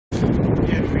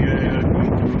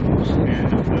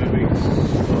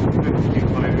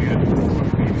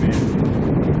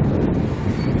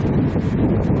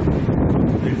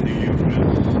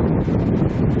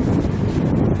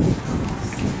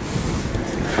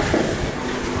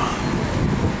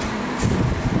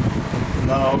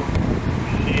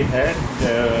had,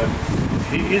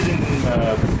 she is in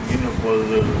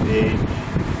menopausal age.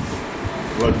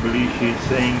 Verbally, she is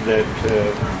saying that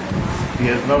she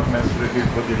has not menstruated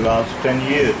for the last 10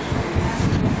 years.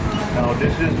 Now,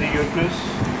 this is the uterus,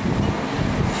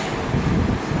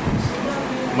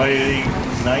 measuring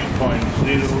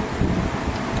 9.0.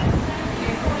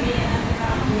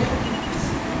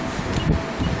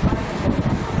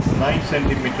 9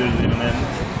 centimeters in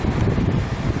length,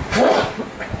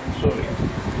 sorry,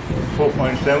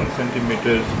 4.7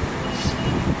 centimeters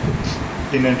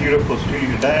in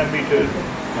anterior-posterior diameter,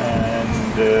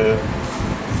 and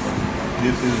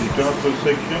this is the transverse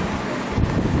section,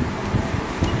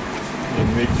 in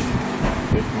which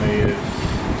it measures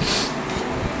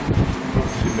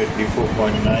approximately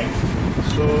 4.9.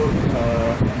 So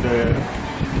the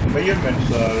measurements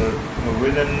are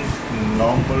within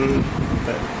normal,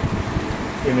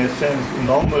 in a sense,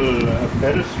 normal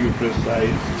parous uterus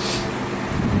size,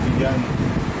 young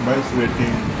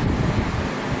menstruating,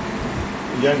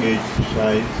 young age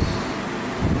size.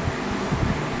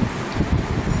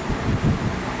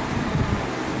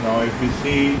 Now if we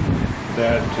see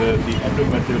that the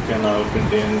endometrial canal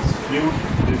contains fluid,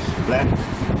 this black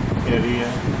area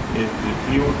is the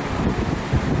fluid,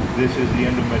 this is the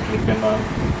endometrial canal,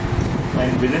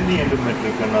 and within the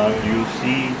endometrial canal you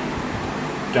see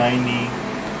tiny,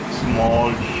 small,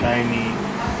 shiny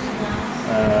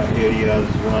areas,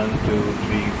 1, 2,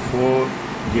 3, 4,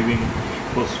 giving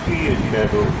posterior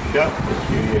shadow, sharp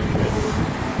posterior shadow.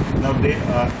 Now they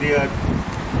are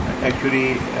actually,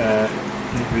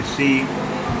 if we see,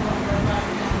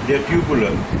 they are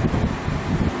tubular.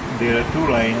 There are 2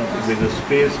 lines with a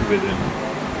space within.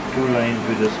 2 lines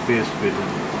with a space within.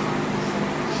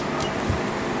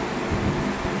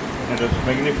 Let us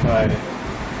magnify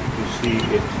to see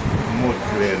it more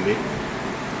clearly.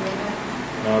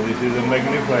 Now this is a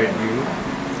magnified view,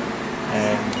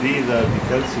 and these are the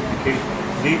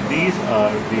calcifications. These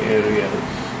are the areas.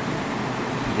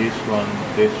 This one,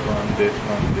 this one, this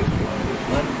one, this one, this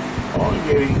one, all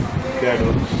giving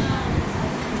shadows,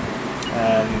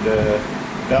 and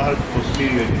dark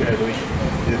posterior shadowing.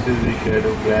 This is the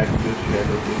shadow, black, this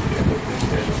shadow, this shadow, this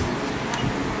shadow.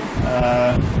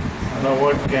 Now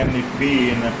what can it be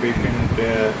in a patient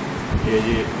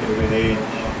with age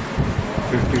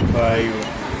 55,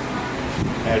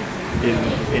 in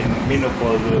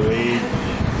menopausal age,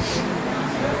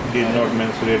 did not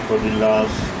menstruate for the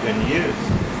last 10 years?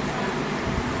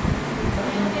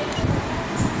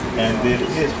 And there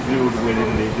is fluid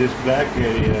within this black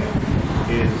area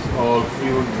is all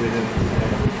fluid within,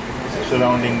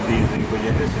 surrounding these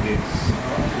leukogenicities,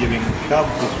 giving sharp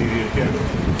posterior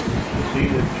shadows. You see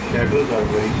the shadows are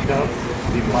very sharp.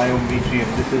 The myometrium,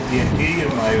 this is the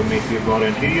anterior myometrium or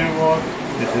anterior wall,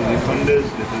 this is the fundus,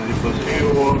 this is the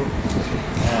posterior wall,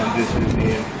 and this is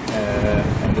the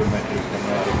endometrial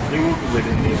canal, fluid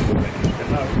within the endometrial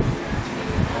canal.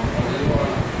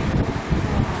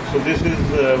 So this is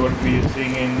what we are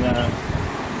seeing in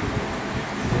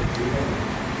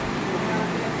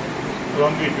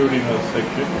longitudinal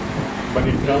section, but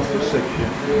in transverse section,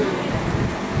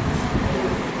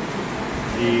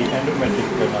 the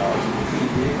endometrial canal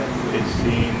is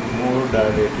seen more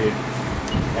dilated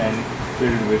and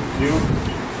filled with fluid.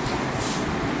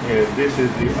 Here, this is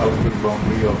the outer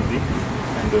boundary of the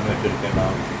endometrial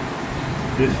canal.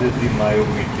 This is the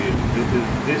myometrium.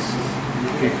 This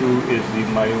tissue is the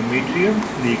myometrium,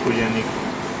 the echogenic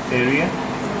area,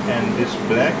 and this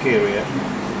black area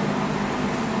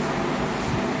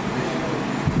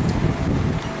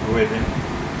within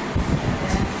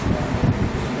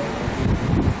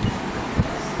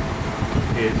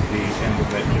is the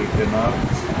endometrial canal,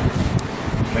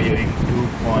 measuring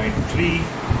 2.37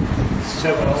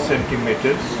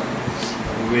 centimeters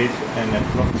with an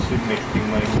approximately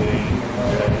measuring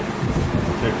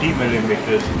 30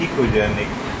 millimeters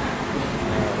echogenic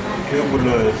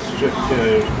tubular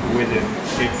structure within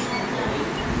it.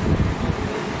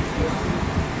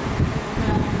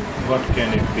 What can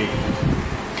it be?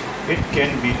 It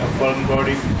can be a foreign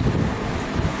body.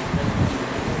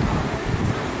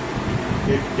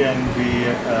 It can be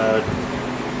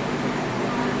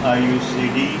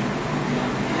IUCD.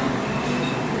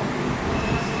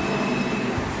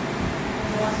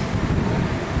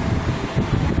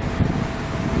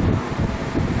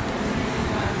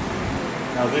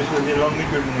 Now this is the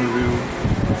longitudinal view.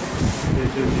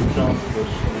 This is the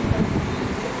transverse view.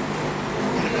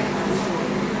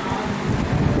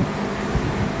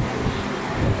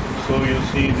 So you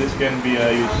see, this can be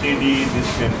IUCD, this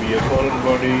can be a foreign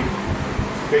body.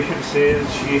 Patient says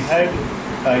she had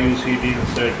IUCD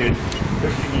inserted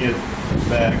 15 years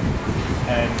back,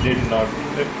 and did not,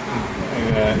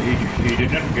 he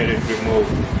did not get it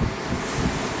removed.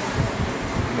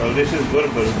 Now this is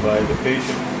verbal by the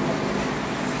patient.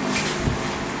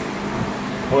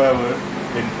 However,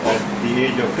 at the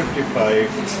age of 55,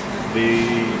 the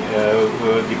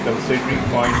considering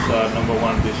points are: number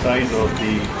one, the size of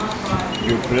the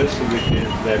uterus, which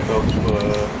is that of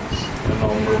a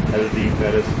normal, healthy,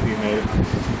 parous female.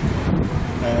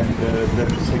 And the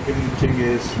second thing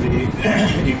is the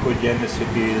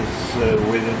echogenicity is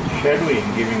within shadowing,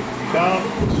 giving sharp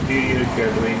posterior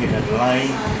shadowing in a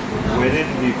line within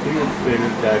the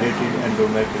fluid-filled dilated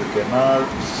endometrial canal,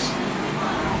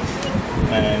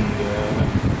 and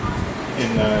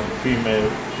in a female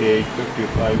age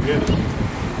 55 years.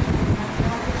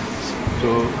 So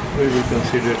we will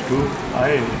consider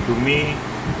to me,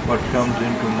 what comes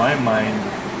into my mind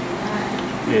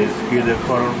is either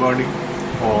foreign body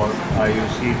or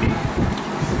IUCD.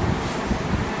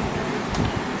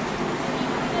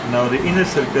 Now the inner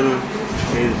circle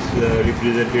is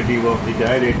representative of the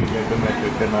dilated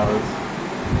endometrial canal.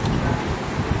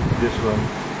 This one,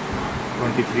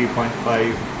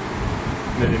 23.5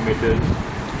 millimeters,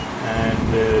 and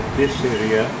this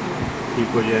area,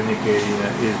 echogenic area,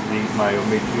 is the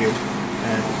myometrium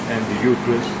and the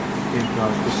uterus in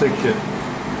transverse section.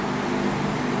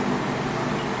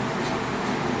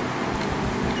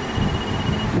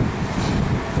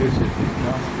 This is the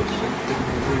transverse section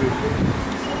of the uterus.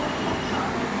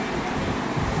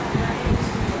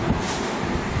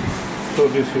 So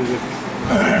this is a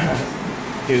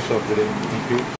case of the day. Thank you.